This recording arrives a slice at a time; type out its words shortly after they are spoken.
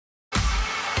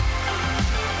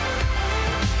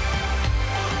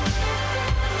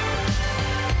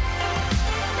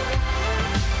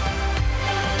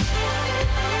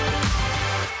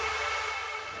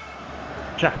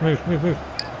Jack, move.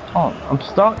 Oh, I'm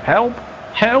stuck. Help!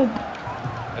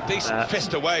 A decent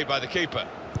fist away by the keeper.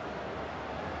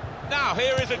 Now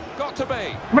here is it got to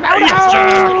be.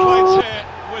 Ronaldo! Here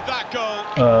with that goal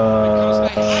because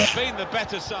they have been the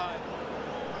better side.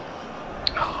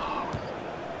 I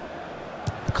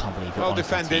can't believe it. Well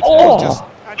defended. Oh!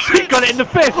 He got it in the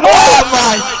fist! Oh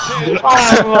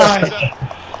my!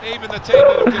 Even the team that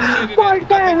have conceded Right it,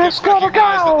 there, I think let's have go,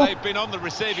 recognised go! that they've been on the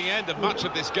receiving end of much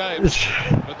of this game.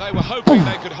 But they were hoping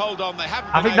they could hold on. They haven't.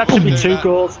 I think been that should able be to do 2 that.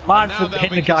 goals. Mine And for now they'll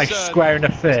hitting be the guy concerned square in the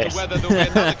as to face. whether there'll be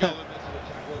another goal in this.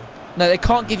 No, they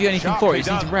can't give you anything for it. You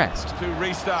Sharply need to rest. to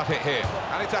restart it here,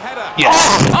 and it's a header.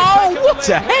 Oh, what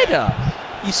a header!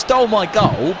 You stole my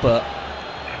goal, but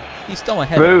you stole my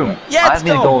header. Boom! Yeah, I it's haven't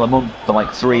been a goal. goal a month for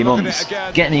like 3 months.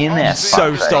 Getting in there.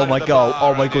 So stole my goal.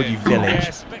 Oh my god, you village.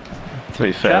 To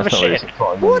be fair, that's not really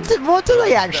What do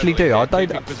they actually do? I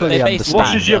don't fully They understand. basically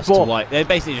Washes your just to ball. wipe. They're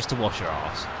basically just to wash your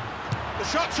ass. The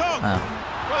shot's on.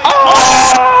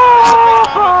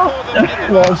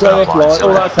 What a goal,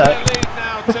 all that's it. Lead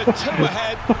now to 2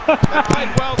 ahead. They've played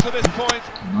well to this point.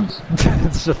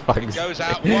 It's a fucking Goes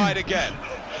out wide again.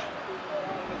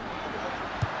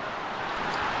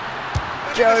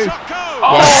 Joe.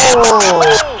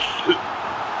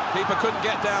 Keeper couldn't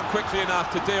get down quickly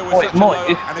enough to deal with Wait, such a Mike, low.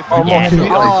 if- And if oh, you Mike, get if-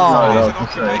 it, oh, it's an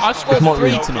occupation. I scored Goalkeepers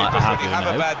 3 tonight, I have, when you have you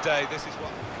a know. bad day, this is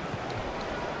what.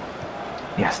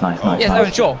 Yes, nice. Yeah, no,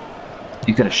 sure.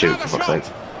 He's gonna shoot, for fuck's sake.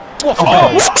 What? Could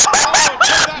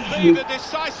that be the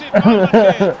decisive moment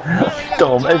here? Very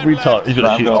little Dom, every time time left. he's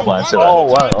gonna shoot off my One side. more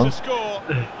Oh, time wow. to score.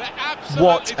 They're absolutely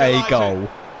What a delighted. goal.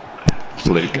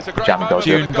 Luke, It's a great jamming goals.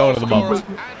 moment for the Goal of the goal month.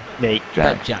 scorer. Me.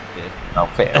 That Jack did. Oh,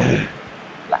 fair.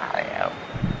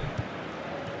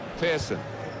 Pearson.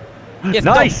 Yes,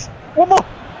 Nice! One more!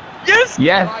 Yes!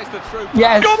 Yes! Tries the through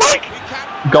Yes! Go, pass. Mike! He can-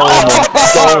 Goal! Oh!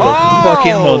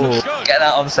 Fucking run! Good. Get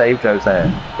that on save,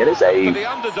 Jose. Get it For saved. the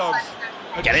underdogs.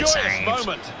 A Get it joyous saved.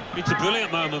 moment. It's a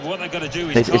brilliant moment. What they've got to do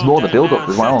is It's calm more the down build-up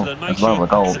now as well, and settle and make as well, sure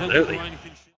the goal. they don't give away anything.